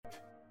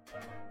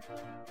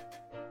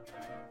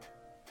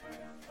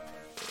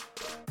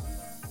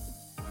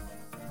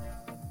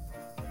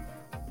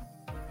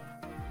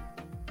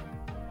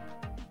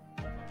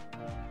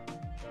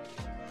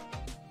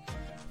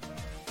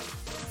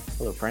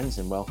Hello, friends,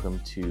 and welcome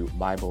to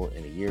Bible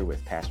in a Year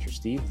with Pastor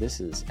Steve.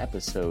 This is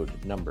episode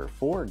number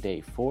 4,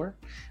 day 4.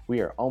 We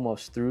are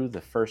almost through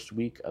the first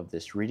week of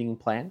this reading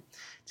plan.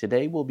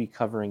 Today we'll be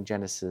covering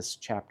Genesis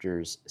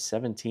chapters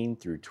 17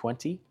 through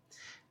 20.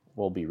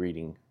 We'll be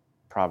reading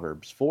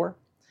Proverbs 4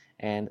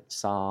 and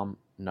Psalm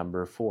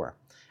number 4.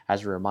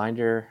 As a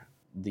reminder,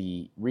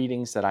 the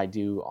readings that I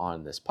do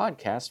on this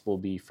podcast will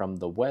be from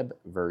the web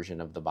version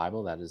of the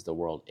Bible. That is the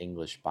World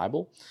English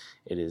Bible.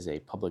 It is a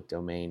public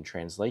domain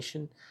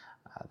translation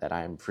that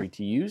I am free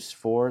to use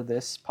for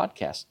this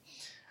podcast.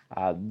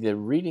 The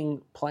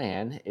reading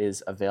plan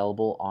is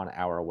available on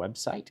our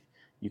website.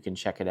 You can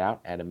check it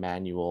out at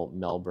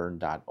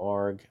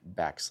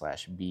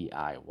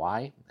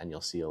emmanuelmelbourne.org/BIY, and you'll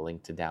see a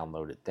link to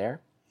download it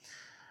there.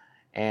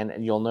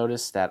 And you'll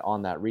notice that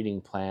on that reading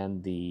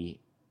plan, the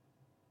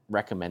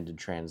recommended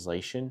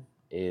translation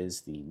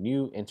is the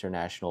New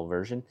International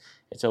Version.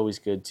 It's always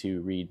good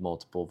to read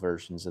multiple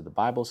versions of the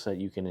Bible so that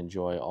you can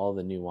enjoy all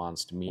the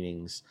nuanced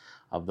meanings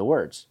of the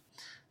words.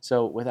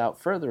 So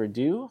without further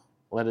ado,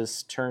 let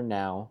us turn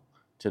now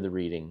to the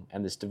reading.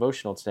 And this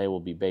devotional today will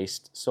be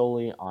based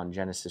solely on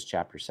Genesis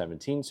chapter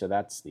 17, so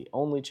that's the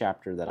only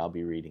chapter that I'll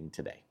be reading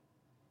today.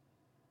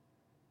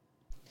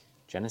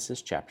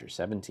 Genesis chapter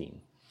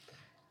 17.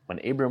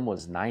 When Abram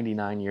was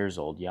 99 years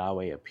old,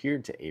 Yahweh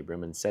appeared to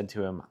Abram and said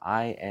to him,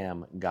 I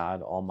am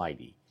God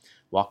Almighty.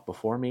 Walk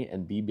before me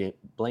and be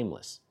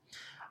blameless.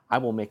 I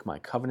will make my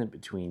covenant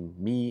between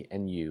me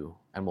and you,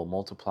 and will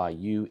multiply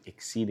you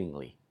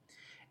exceedingly.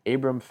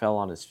 Abram fell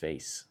on his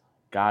face.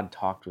 God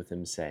talked with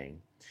him,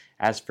 saying,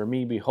 As for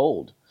me,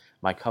 behold,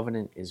 my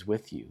covenant is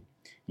with you.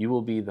 You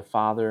will be the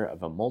father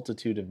of a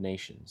multitude of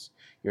nations.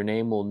 Your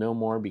name will no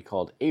more be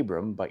called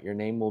Abram, but your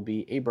name will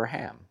be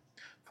Abraham.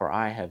 For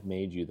I have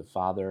made you the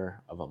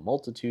father of a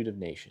multitude of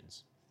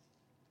nations.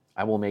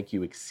 I will make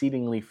you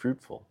exceedingly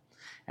fruitful,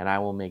 and I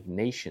will make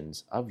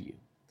nations of you.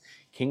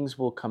 Kings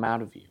will come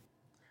out of you.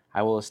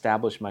 I will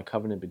establish my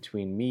covenant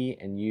between me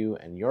and you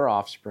and your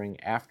offspring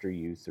after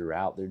you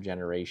throughout their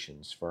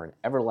generations for an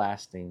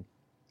everlasting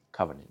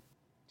covenant,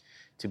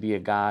 to be a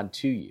God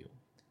to you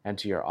and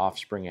to your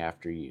offspring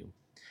after you.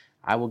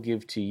 I will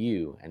give to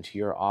you and to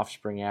your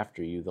offspring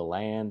after you the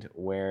land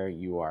where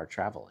you are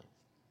traveling,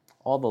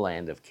 all the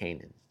land of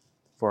Canaan,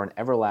 for an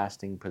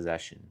everlasting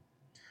possession.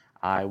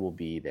 I will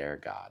be their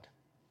God.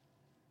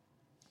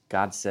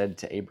 God said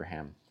to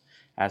Abraham,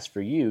 As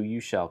for you, you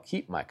shall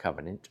keep my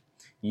covenant,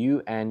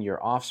 you and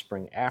your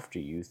offspring after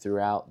you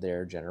throughout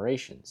their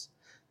generations.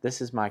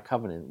 This is my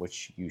covenant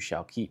which you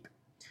shall keep,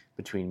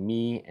 between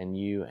me and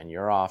you and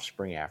your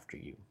offspring after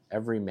you.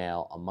 Every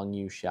male among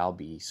you shall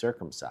be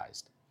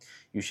circumcised.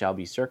 You shall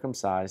be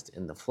circumcised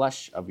in the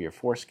flesh of your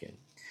foreskin.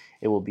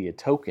 It will be a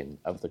token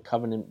of the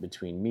covenant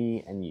between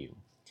me and you.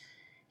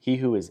 He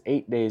who is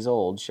 8 days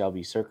old shall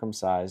be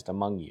circumcised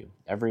among you,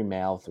 every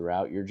male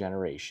throughout your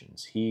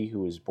generations. He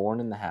who is born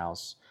in the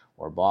house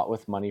or bought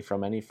with money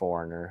from any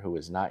foreigner who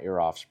is not your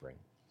offspring.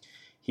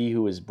 He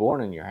who is born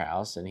in your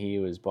house and he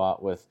who is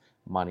bought with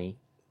money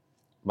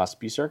must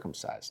be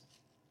circumcised.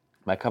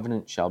 My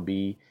covenant shall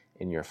be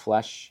in your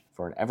flesh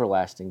for an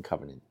everlasting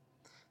covenant.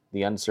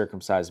 The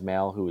uncircumcised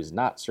male who is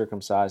not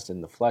circumcised in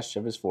the flesh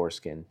of his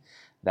foreskin,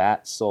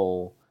 that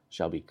soul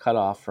shall be cut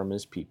off from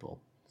his people.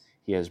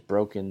 He has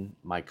broken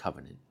my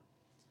covenant.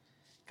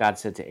 God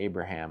said to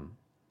Abraham,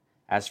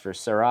 As for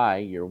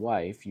Sarai, your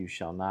wife, you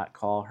shall not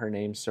call her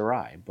name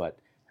Sarai, but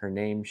her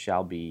name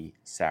shall be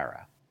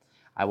Sarah.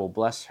 I will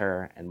bless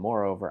her, and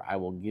moreover, I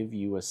will give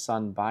you a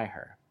son by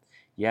her.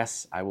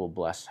 Yes, I will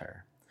bless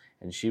her,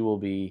 and she will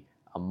be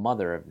a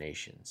mother of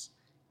nations.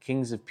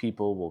 Kings of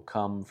people will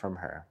come from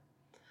her.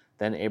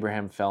 Then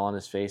Abraham fell on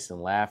his face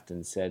and laughed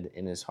and said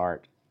in his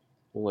heart,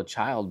 Will a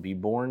child be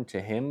born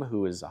to him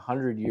who is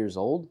 100 years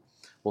old?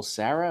 Will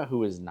Sarah,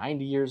 who is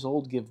 90 years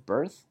old, give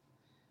birth?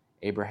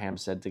 Abraham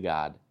said to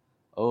God,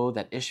 Oh,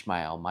 that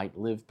Ishmael might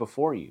live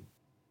before you.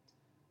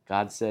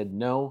 God said,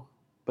 No,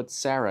 but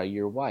Sarah,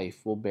 your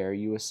wife, will bear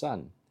you a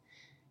son.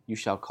 You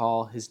shall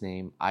call his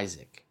name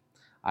Isaac.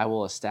 I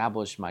will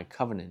establish my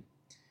covenant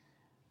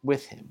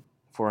with him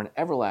for an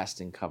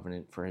everlasting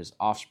covenant for his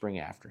offspring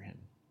after him.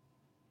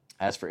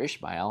 As for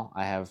Ishmael,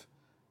 I have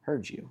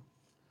heard you.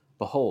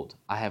 Behold,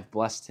 I have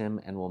blessed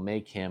him and will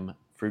make him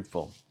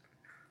fruitful,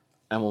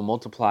 and will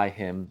multiply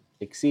him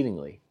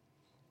exceedingly.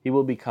 He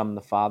will become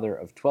the father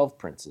of 12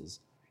 princes,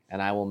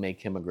 and I will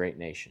make him a great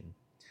nation.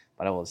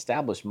 But I will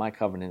establish my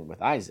covenant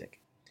with Isaac,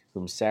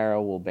 whom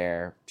Sarah will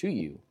bear to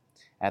you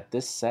at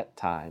this set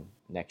time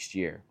next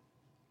year.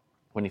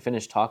 When he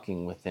finished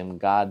talking with him,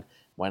 God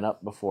went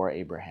up before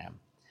Abraham.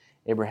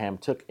 Abraham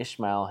took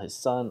Ishmael his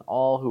son,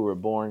 all who were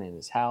born in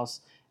his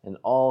house, and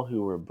all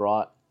who were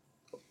bought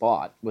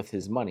with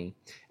his money,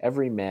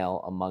 every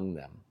male among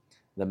them,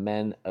 the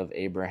men of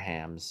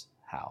Abraham's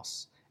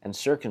house, and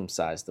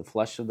circumcised the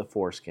flesh of the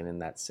foreskin in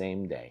that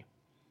same day,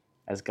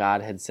 as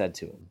God had said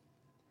to him.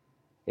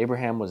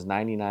 Abraham was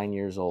 99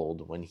 years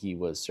old when he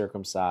was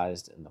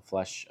circumcised in the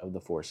flesh of the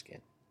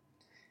foreskin.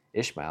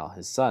 Ishmael,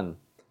 his son,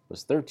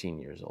 was 13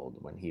 years old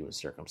when he was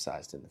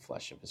circumcised in the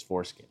flesh of his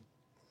foreskin.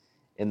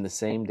 In the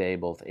same day,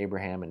 both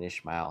Abraham and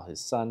Ishmael,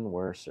 his son,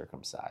 were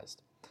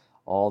circumcised.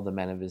 All the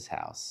men of his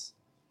house,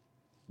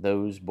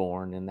 those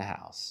born in the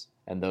house,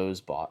 and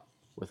those bought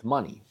with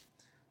money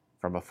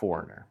from a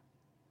foreigner,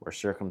 were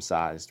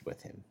circumcised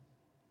with him.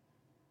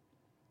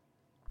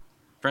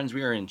 Friends,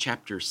 we are in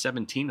chapter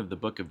 17 of the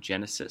book of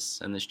Genesis,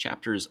 and this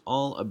chapter is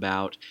all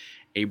about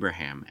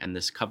Abraham and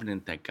this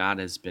covenant that God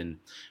has been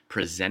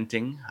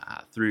presenting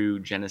through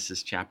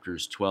Genesis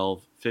chapters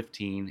 12,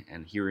 15,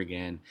 and here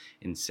again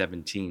in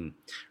 17,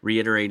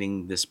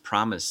 reiterating this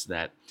promise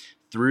that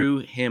through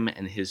him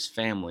and his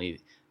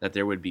family that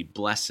there would be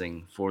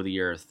blessing for the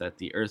earth, that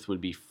the earth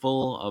would be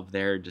full of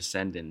their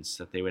descendants,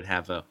 that they would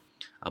have a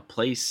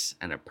place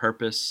and a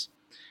purpose,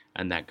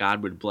 and that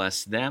God would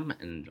bless them,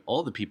 and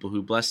all the people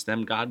who bless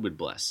them, God would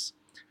bless,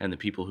 and the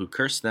people who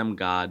curse them,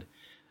 God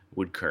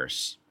would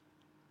curse.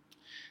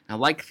 Now,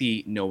 like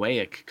the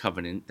Noahic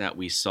covenant that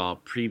we saw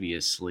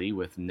previously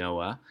with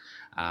Noah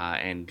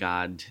and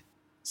God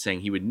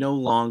saying he would no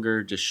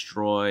longer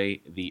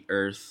destroy the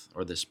earth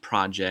or this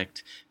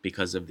project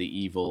because of the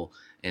evil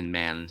in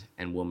man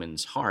and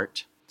woman's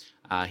heart,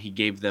 he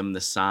gave them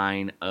the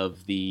sign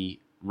of the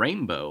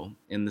rainbow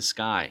in the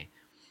sky.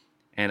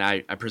 And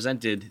I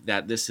presented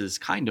that this is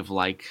kind of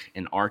like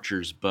an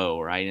archer's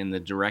bow, right? In the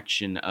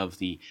direction of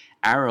the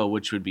arrow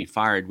which would be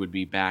fired would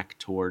be back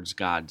towards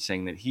God,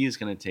 saying that he is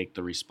going to take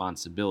the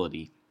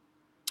responsibility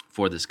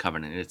for this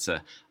covenant. It's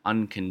an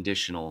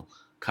unconditional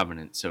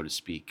covenant, so to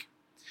speak.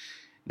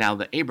 Now,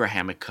 the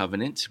Abrahamic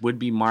covenant would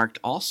be marked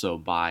also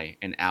by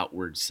an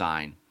outward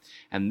sign.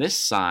 And this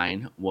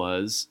sign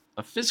was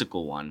a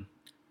physical one,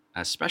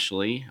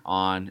 especially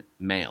on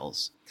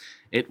males.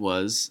 It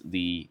was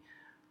the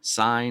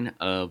sign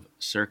of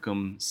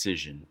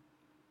circumcision.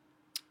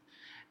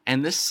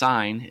 And this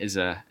sign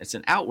it's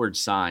an outward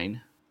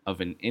sign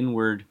of an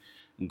inward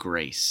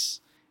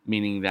grace,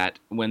 meaning that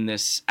when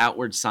this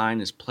outward sign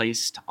is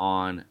placed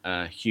on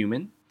a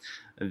human,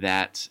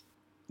 that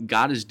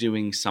God is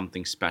doing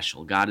something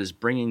special. God is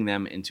bringing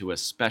them into a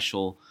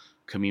special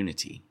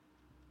community.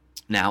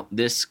 Now,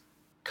 this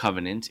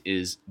covenant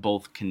is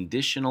both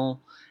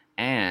conditional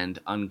and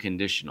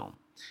unconditional.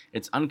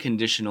 It's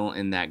unconditional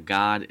in that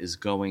God is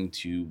going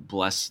to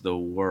bless the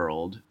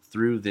world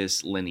through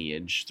this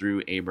lineage,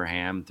 through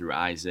Abraham, through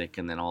Isaac,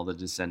 and then all the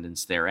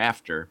descendants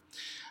thereafter,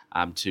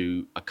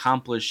 to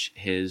accomplish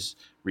his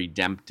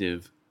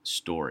redemptive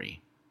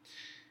story.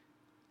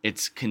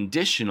 It's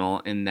conditional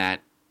in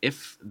that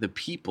if the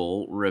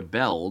people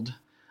rebelled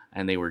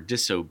and they were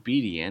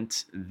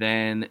disobedient,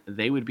 then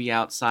they would be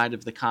outside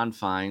of the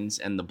confines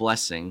and the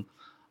blessing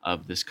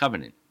of this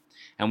covenant.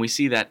 And we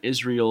see that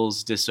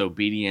Israel's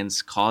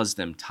disobedience caused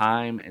them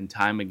time and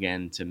time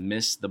again to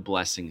miss the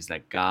blessings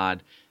that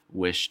God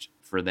wished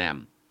for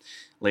them.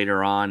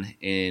 Later on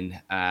in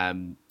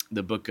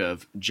the book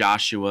of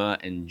Joshua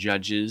and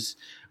Judges,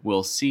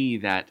 we'll see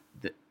that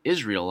the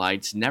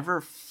Israelites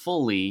never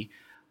fully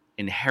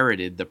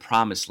inherited the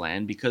promised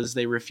land because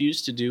they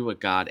refused to do what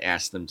God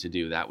asked them to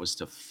do. That was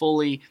to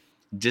fully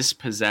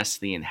dispossess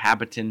the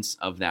inhabitants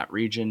of that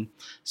region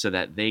so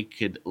that they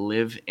could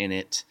live in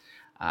it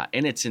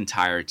in its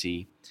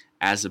entirety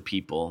as a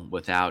people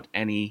without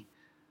any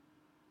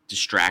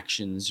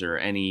distractions or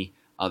any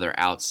other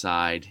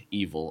outside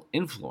evil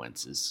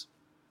influences.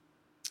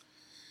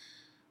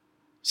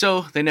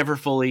 So they never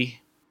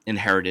fully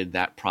inherited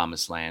that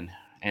promised land.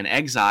 And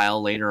exile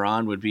later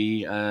on would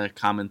be a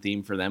common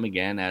theme for them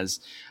again, as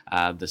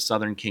the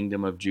southern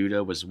kingdom of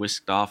Judah was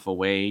whisked off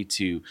away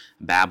to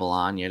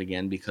Babylon, yet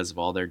again because of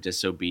all their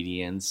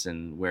disobedience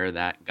and where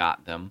that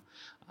got them.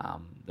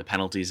 The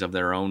penalties of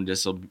their own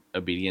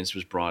disobedience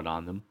was brought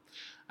on them.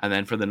 And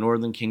then for the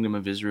northern kingdom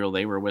of Israel,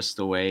 they were whisked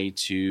away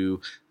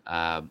to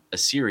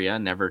Assyria,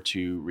 never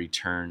to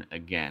return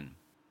again.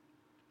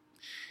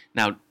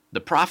 Now,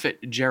 the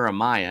prophet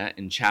Jeremiah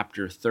in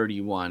chapter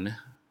 31,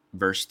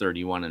 verse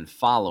 31 and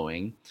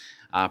following,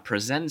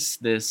 presents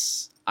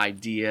this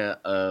idea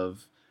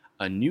of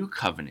a new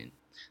covenant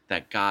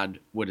that God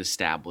would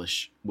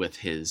establish with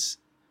his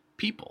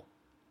people.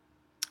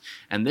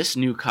 And this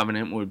new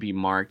covenant would be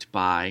marked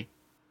by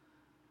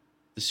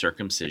the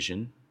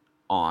circumcision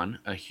on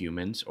a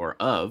human's or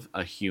of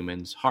a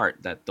human's heart,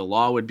 that the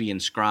law would be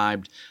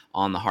inscribed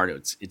on the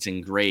heart. It's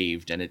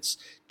engraved and it's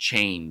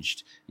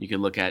changed. You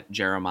can look at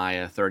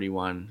Jeremiah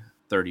 31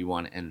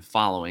 and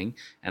following,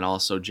 and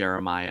also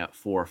Jeremiah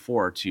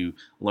 4:4 to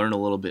learn a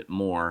little bit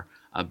more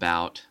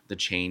about the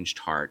changed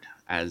heart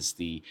as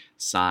the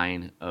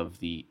sign of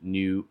the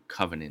new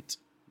covenant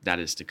that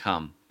is to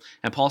come.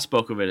 And Paul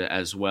spoke of it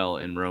as well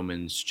in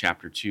Romans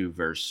chapter 2,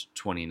 verse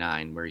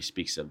 29, where he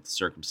speaks of the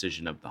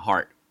circumcision of the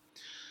heart.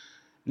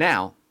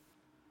 Now,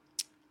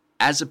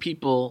 as a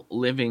people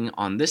living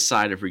on this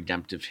side of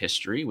redemptive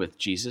history with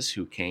Jesus,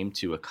 who came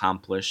to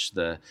accomplish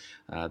the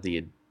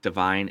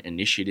divine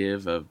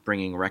initiative of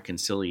bringing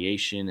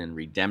reconciliation and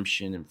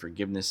redemption and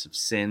forgiveness of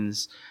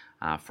sins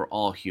for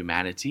all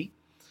humanity,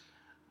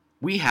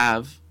 we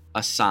have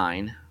a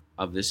sign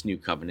of this new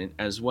covenant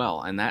as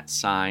well, and that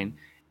sign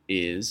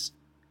is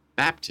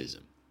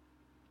baptism.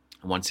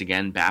 Once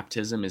again,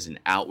 baptism is an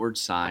outward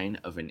sign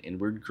of an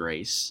inward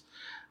grace.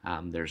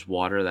 There's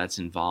water that's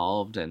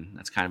involved, and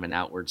that's kind of an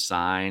outward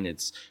sign.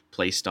 It's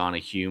placed on a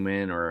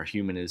human, or a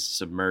human is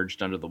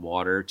submerged under the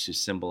water to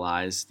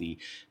symbolize the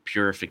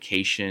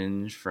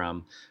purification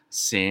from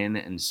sin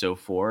and so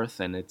forth.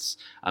 And it's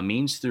a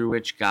means through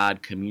which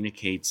God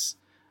communicates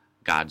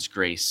God's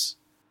grace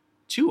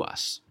to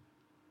us.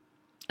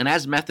 And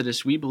as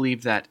Methodists, we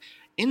believe that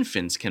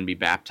infants can be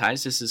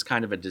baptized. This is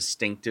kind of a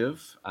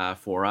distinctive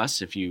for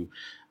us. If you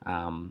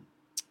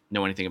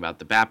know anything about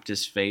the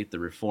Baptist faith, the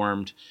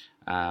Reformed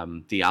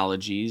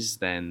theologies,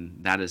 then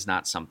that is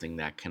not something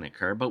that can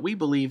occur. But we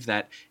believe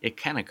that it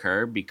can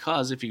occur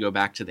because if you go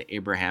back to the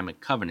Abrahamic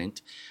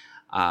covenant,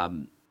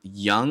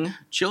 young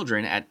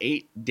children at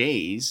 8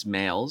 days,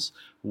 males,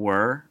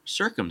 were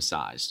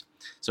circumcised.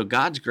 So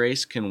God's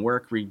grace can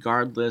work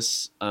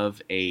regardless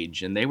of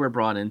age, and they were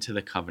brought into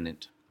the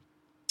covenant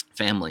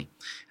family.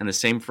 And the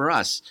same for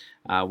us.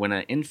 When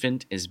an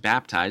infant is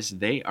baptized,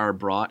 they are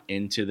brought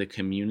into the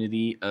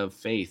community of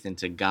faith,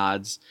 into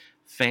God's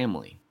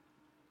family.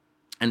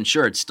 And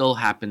sure, it still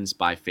happens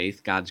by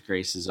faith. God's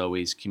grace is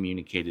always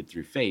communicated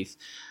through faith,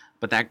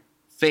 but that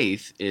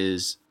faith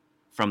is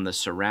from the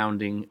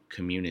surrounding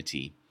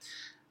community.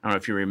 I don't know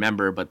if you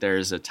remember, but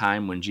there's a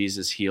time when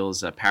Jesus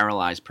heals a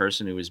paralyzed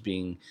person who was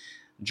being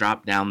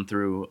dropped down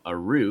through a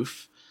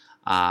roof.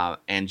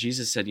 And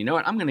Jesus said, you know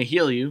what, I'm going to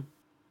heal you,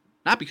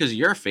 not because of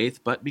your faith,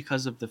 but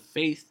because of the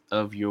faith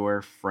of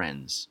your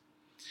friends.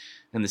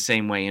 In the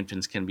same way,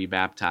 infants can be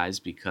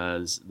baptized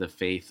because the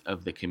faith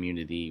of the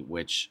community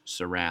which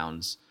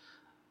surrounds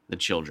the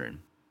children.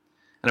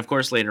 And of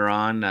course, later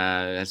on,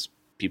 as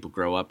people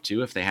grow up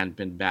too, if they hadn't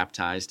been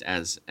baptized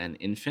as an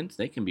infant,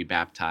 they can be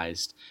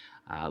baptized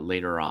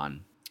later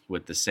on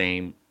with the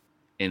same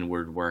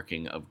inward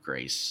working of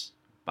grace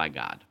by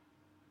God.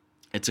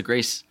 It's a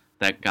grace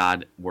that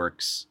God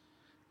works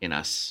in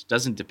us.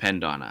 Doesn't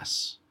depend on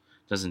us.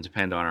 Doesn't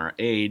depend on our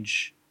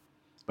age,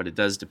 but it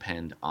does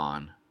depend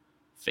on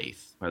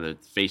faith, whether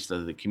the faith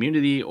of the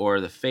community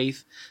or the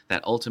faith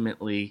that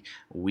ultimately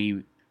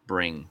we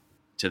bring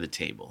to the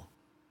table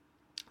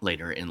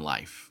later in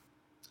life.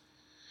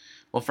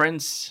 Well,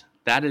 friends,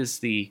 that is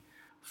the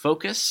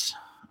focus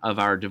of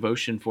our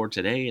devotion for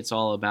today. It's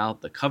all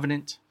about the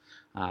covenant.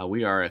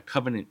 We are a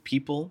covenant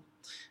people,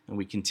 and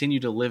we continue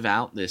to live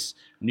out this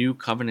new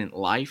covenant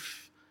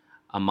life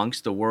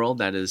amongst a world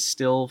that is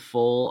still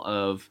full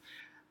of,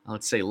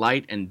 let's say,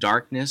 light and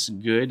darkness,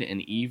 good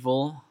and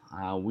evil.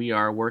 We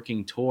are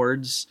working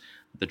towards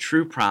the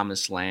true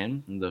promised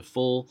land, the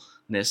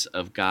fullness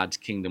of God's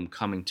kingdom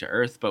coming to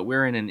earth, but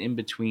we're in an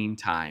in-between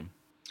time.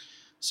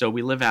 So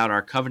we live out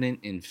our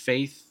covenant in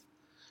faith,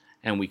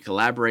 and we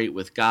collaborate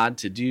with God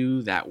to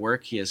do that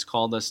work He has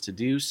called us to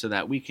do so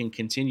that we can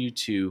continue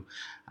to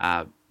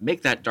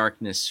make that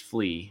darkness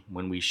flee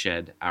when we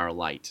shed our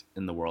light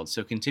in the world.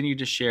 So continue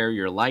to share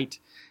your light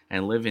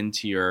and live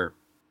into your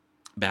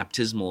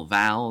baptismal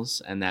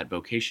vows and that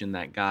vocation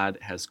that God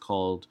has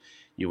called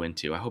you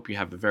into. I hope you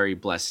have a very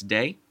blessed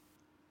day.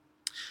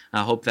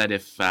 I hope that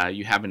if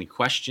you have any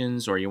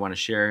questions or you want to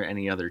share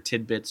any other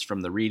tidbits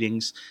from the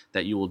readings,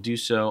 that you will do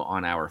so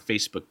on our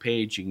Facebook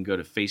page. You can go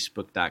to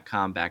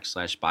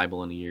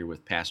facebook.com/Bible in a Year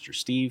with Pastor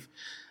Steve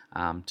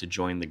to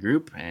join the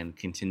group and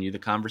continue the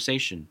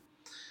conversation.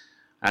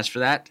 As for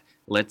that,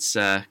 let's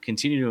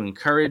continue to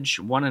encourage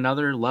one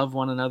another, love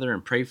one another,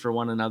 and pray for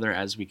one another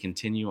as we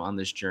continue on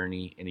this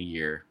journey in a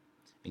year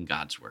in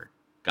God's Word.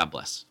 God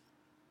bless.